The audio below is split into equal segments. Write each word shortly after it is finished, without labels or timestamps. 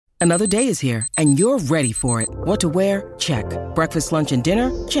Another day is here, and you're ready for it. What to wear? Check. Breakfast, lunch, and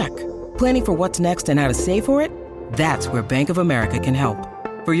dinner? Check. Planning for what's next and how to save for it? That's where Bank of America can help.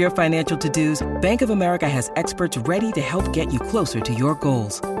 For your financial to-dos, Bank of America has experts ready to help get you closer to your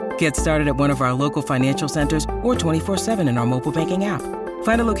goals. Get started at one of our local financial centers or 24/7 in our mobile banking app.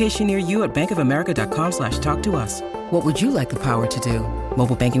 Find a location near you at bankofamerica.com/talktous. What would you like the power to do?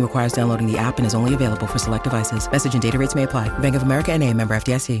 Mobile banking requires downloading the app and is only available for select devices. Message and data rates may apply. Bank of America N.A., member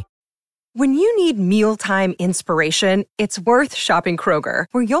FDIC. When you need mealtime inspiration, it's worth shopping Kroger,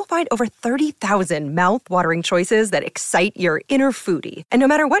 where you'll find over 30,000 mouth-watering choices that excite your inner foodie. And no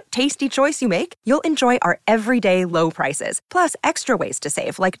matter what tasty choice you make, you'll enjoy our everyday low prices, plus extra ways to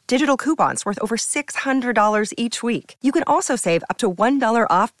save, like digital coupons worth over $600 each week. You can also save up to $1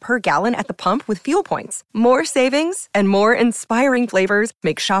 off per gallon at the pump with fuel points. More savings and more inspiring flavors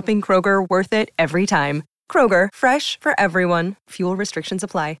make shopping Kroger worth it every time. Kroger, fresh for everyone. Fuel restrictions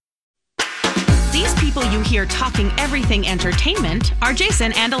apply. These people you hear talking everything entertainment are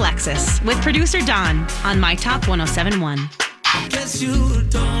Jason and Alexis with producer Don on My Talk 107.1. Guess you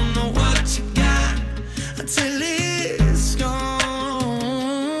don't know what you got until it's gone.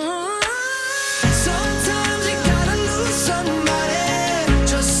 Sometimes you gotta lose somebody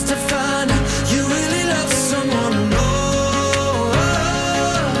just to find out you really love someone more.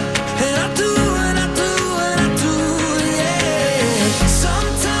 And I do, yeah.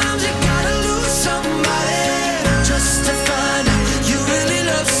 Sometimes you gotta lose somebody just to find out you really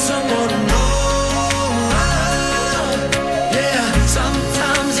love someone more. Yeah,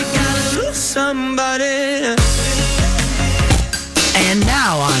 sometimes you gotta lose somebody. And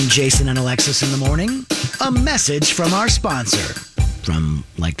now on Jason and Alexis in the Morning, a message from our sponsor from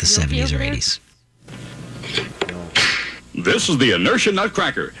like the 70s or 80s. This is the Inertia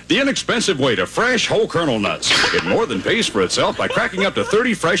Nutcracker, the inexpensive way to fresh whole kernel nuts. It more than pays for itself by cracking up to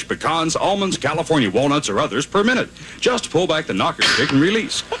 30 fresh pecans, almonds, California walnuts, or others per minute. Just pull back the knocker stick and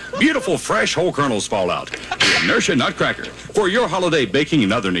release. Beautiful fresh whole kernels fall out. The Inertia Nutcracker for your holiday baking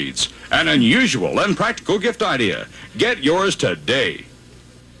and other needs. An unusual and practical gift idea. Get yours today.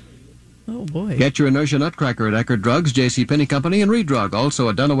 Oh, boy. Get your Inertia Nutcracker at Eckerd Drugs, JCPenney Company, and Redrug. Also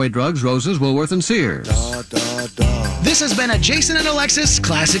at Dunaway Drugs, Roses, Woolworth, and Sears. This has been a Jason and Alexis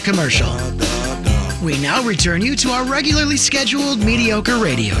classic commercial. We now return you to our regularly scheduled mediocre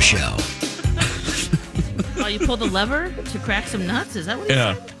radio show. Oh, you pulled the lever to crack some nuts? Is that what you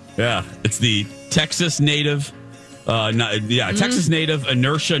said? Yeah. It's the Texas native, Texas native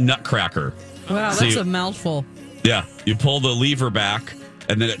Inertia Nutcracker. Wow, So that's a mouthful. Yeah, you pull the lever back,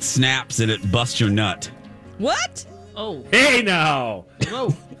 and then it snaps and it busts your nut. What? Oh. Hey, now!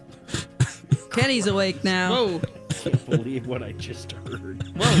 Whoa. Kenny's awake now. Whoa. I can't believe what I just heard.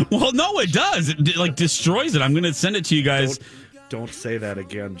 Whoa. Well, no, it does. It like destroys it. I'm going to send it to you guys. Don't say that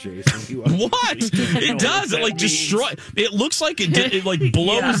again, Jason. What? It does. It like destroy. It looks like it like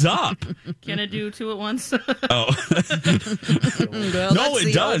blows up. Can it do two at once? Oh. Well, No,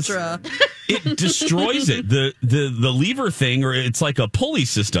 it does. Ultra. It destroys it. The lever thing, or it's like a pulley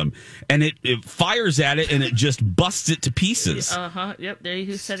system, and it fires at it and it just busts it to pieces. Yep. There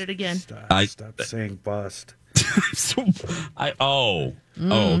you said it again. Stop saying bust.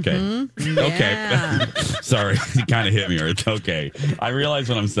 Okay. Yeah. Okay. Sorry, you kind of hit me. It's okay. I realize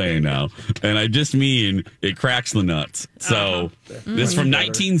what I'm saying now, and I just mean it cracks the nuts. So this from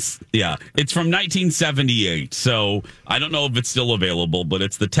it's from 1978. So I don't know if it's still available, but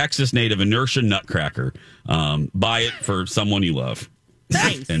it's the Texas native Inertia Nutcracker. Buy it for someone you love.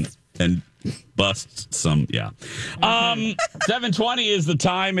 Nice. and bust some. 7:20 is the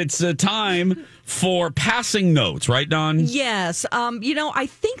time. It's time for passing notes, right, Don? Yes. I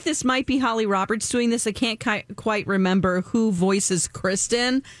think this might be Holly Roberts doing this. I can't quite remember who voices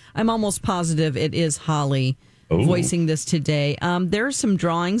Kristen. I'm almost positive it is Holly voicing this today. There are some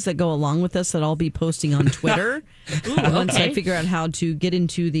drawings that go along with this that I'll be posting on Twitter once I figure out how to get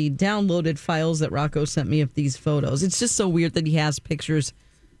into the downloaded files that Rocco sent me of these photos. It's just so weird that he has pictures.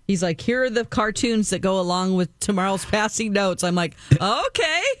 He's like, here are the cartoons that go along with tomorrow's passing notes. I'm like,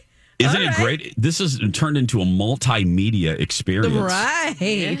 okay. Isn't it great? This has turned into a multimedia experience. Right.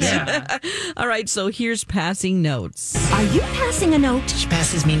 Yeah. All right, so here's passing notes. Are you passing a note? She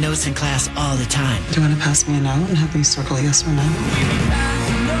passes me notes in class all the time. Do you want to pass me a note and have me circle yes or no?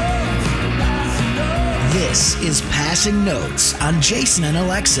 This is Passing Notes on Jason and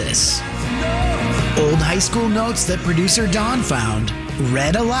Alexis. Old high school notes that producer Dawn found,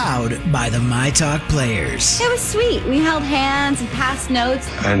 read aloud by the My Talk players. It was sweet. We held hands and passed notes.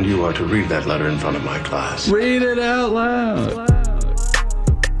 And you are to read that letter in front of my class. Read it out loud.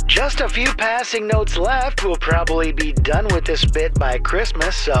 Just a few passing notes left. We'll probably be done with this bit by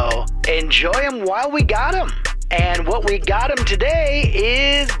Christmas, so enjoy them while we got them. And what we got him today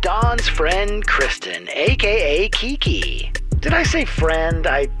is Dawn's friend Kristen, a.k.a. Kiki. Did I say friend?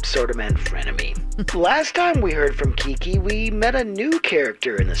 I sort of meant frenemy. Last time we heard from Kiki, we met a new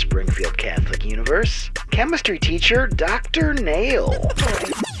character in the Springfield Catholic universe. Chemistry teacher Dr. Nail.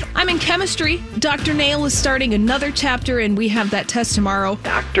 I'm in chemistry. Dr. Nail is starting another chapter, and we have that test tomorrow.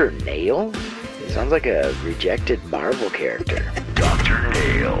 Dr. Nail? Sounds like a rejected Marvel character. Dr.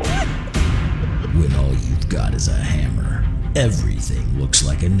 Nail. When all you've got is a hammer, everything looks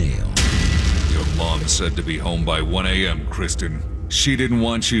like a nail. Your mom said to be home by 1 a.m., Kristen. She didn't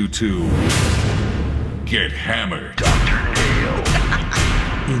want you to get hammered. Dr. Nail.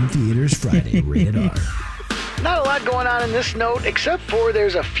 In theaters Friday, rated R. Not a lot going on in this note, except for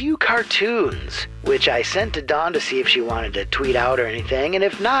there's a few cartoons, which I sent to Dawn to see if she wanted to tweet out or anything, and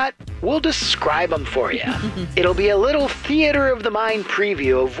if not, we'll describe them for you. It'll be a little theater of the mind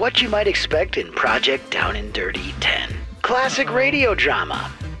preview of what you might expect in Project Down and Dirty 10. Classic radio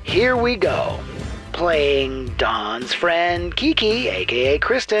drama. Here we go. Playing Dawn's friend Kiki, a.k.a.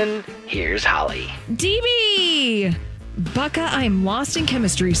 Kristen, here's Holly. DB! Bucka, I'm lost in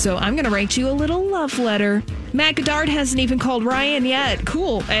chemistry, so I'm going to write you a little love letter. Matt Goddard hasn't even called Ryan yet.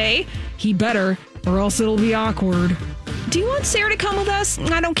 Cool, eh? He better, or else it'll be awkward. Do you want Sarah to come with us?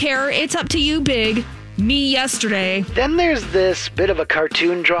 I don't care. It's up to you, Big. Me yesterday. Then there's this bit of a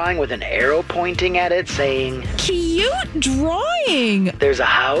cartoon drawing with an arrow pointing at it saying, Cute drawing! There's a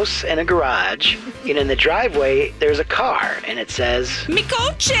house and a garage, and in the driveway there's a car, and it says, Mi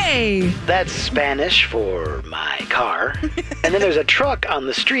coche! That's Spanish for my car. And then there's a truck on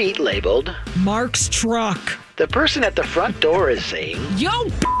the street labeled, Mark's truck. The person at the front door is saying, Yo,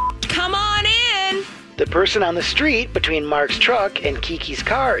 come on in! The person on the street between Mark's truck and Kiki's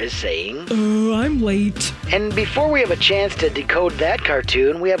car is saying, I'm late. And before we have a chance to decode that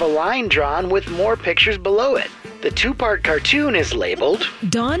cartoon, we have a line drawn with more pictures below it. The two-part cartoon is labeled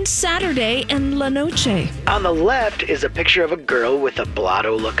Dawn Saturday and La Noche. On the left is a picture of a girl with a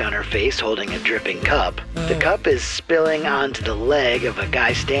blotto look on her face holding a dripping cup. The cup is spilling onto the leg of a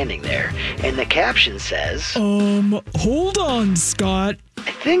guy standing there, and the caption says, Hold on, Scott.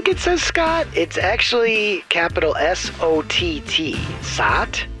 I think it says Scott. It's actually capital S-O-T-T,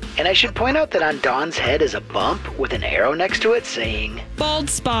 Sot. And I should point out that on Dawn's head is a bump with an arrow next to it saying, Bald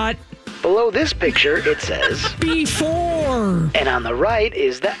spot. Below this picture, it says, Before. And on the right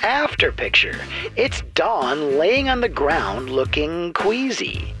is the after picture. It's Dawn laying on the ground looking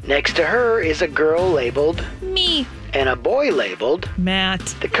queasy. Next to her is a girl labeled Me. And a boy labeled Matt.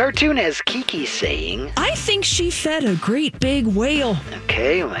 The cartoon has Kiki saying, I think she fed a great big whale.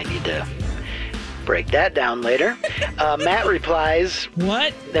 Okay, well, I need to break that down later. Matt replies,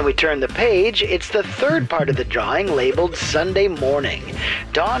 What? Then we turn the page. It's the third part of the drawing labeled Sunday Morning.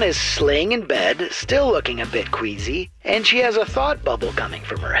 Dawn is laying in bed, still looking a bit queasy, and she has a thought bubble coming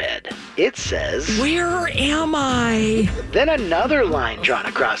from her head. It says, Where am I? Then another line drawn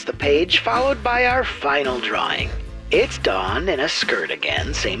across the page, followed by our final drawing. It's Dawn in a skirt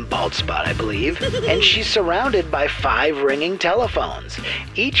again, same bald spot, I believe, and she's surrounded by 5 ringing telephones,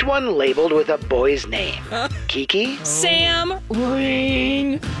 each one labeled with a boy's name. Kiki? Sam,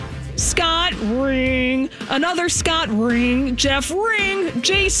 ring. Scott, ring. Another Scott, ring. Jeff, ring.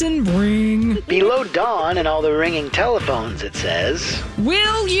 Jason, ring. Below Dawn and all the ringing telephones, it says,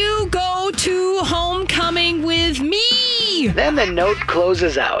 Will you go to homecoming with me? Then the note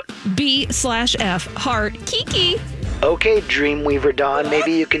closes out. B/F, heart, Kiki. Okay, Dreamweaver Dawn,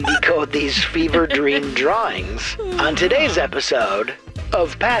 maybe you can decode these fever dream drawings on today's episode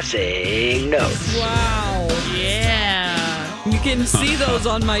of Passing Notes. Wow. Yeah. You can see those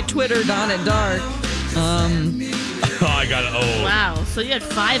on my Twitter, Dawn at Dark. I got it. Oh. Wow. So you had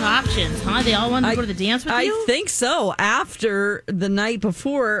 5 options, huh? They all wanted to go to the dance with you? I think so. After the night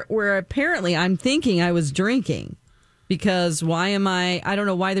before, where apparently I'm thinking I was drinking. Because I don't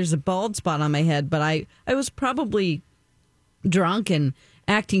know why there's a bald spot on my head, but I was probably drunk and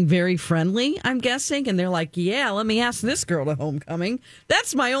acting very friendly, I'm guessing. And they're like, yeah, let me ask this girl to homecoming.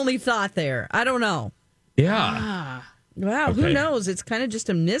 That's my only thought there. I don't know. Yeah. Wow, Okay. Who knows? It's kind of just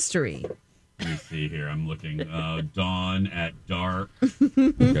a mystery. Let me see here. I'm looking. Dawn at Dark.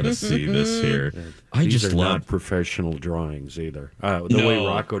 I've got to see this here. I These just are love not professional drawings either. The No. way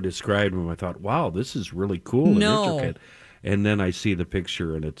Rocco described them, I thought, wow, this is really cool and No. intricate. And then I see the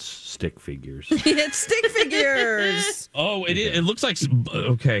picture, and it's stick figures. It's stick figures. Oh, it is. It looks like.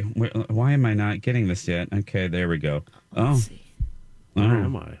 Okay, why am I not getting this yet? Okay, there we go. Oh, Where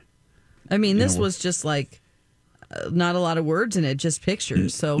am I? I mean, this was just like not a lot of words in it, just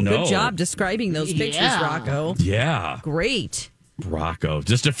pictures. So No. good job describing those pictures, Yeah. Rocco. Yeah. Great. Rocco.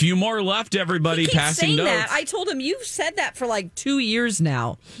 Just a few more left, everybody. He keeps passing saying notes. that. I told him, you've said that for like 2 years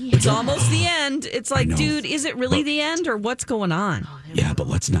now. It's almost the end. It's like, know. dude, is it really But- the end or what's going on? Yeah, but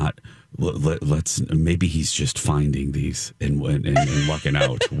let's not. Let's maybe he's just finding these and lucking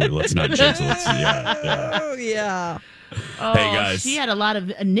out. Let's not jinx it. Oh, yeah. Oh, Hey, guys. she had a lot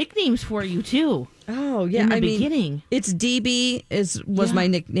of nicknames for you too. Oh, yeah. In the I mean, beginning. it's DB was Yeah. my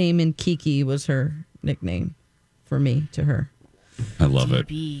nickname, and Kiki was her nickname for me to her. I love it.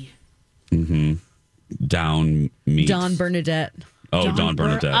 Down meat. Dawn Bernadette. Oh, Dawn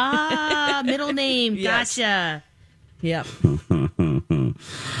Bernadette. Middle name. Yes. Gotcha. Yep.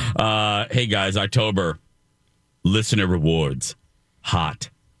 Hey guys, October listener rewards, hot.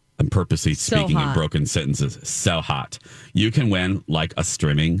 I'm purposely So speaking in hot. broken sentences. So hot. You can win like a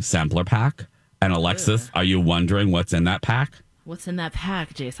streaming sampler pack. And Alexis, are you wondering what's in that pack? What's in that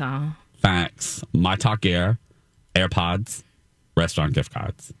pack, Jason? Facts. My Talk Air, AirPods, restaurant gift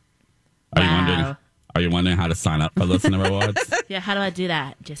cards. Are you wondering how to sign up for listener rewards? Yeah, how do I do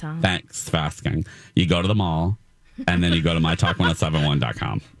that, Jason? Thanks for asking. You go to the mall, and then you go to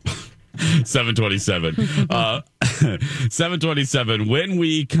mytalk1071.com. 727. 727. When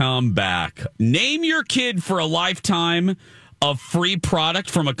we come back, name your kid for a lifetime of free product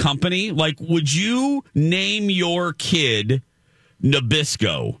from a company. Like, would you name your kid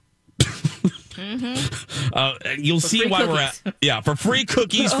Nabisco? You'll For see free why we're cookies. at. Yeah, for free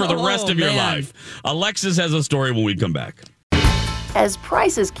cookies for the rest of your man. life. Alexis has a story when we come back. As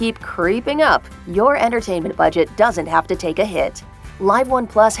prices keep creeping up, your entertainment budget doesn't have to take a hit. Live One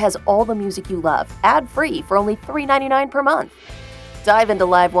Plus has all the music you love, ad-free for only $3.99 per month. Dive into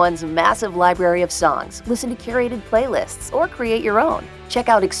Live One's massive library of songs, listen to curated playlists, or create your own. Check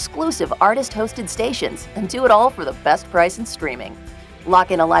out exclusive artist-hosted stations, and do it all for the best price in streaming.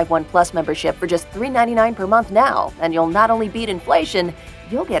 Lock in a Live One Plus membership for just $3.99 per month now, and you'll not only beat inflation,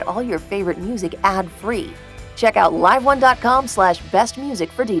 you'll get all your favorite music ad-free. Check out liveone.com/bestmusic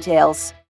for details.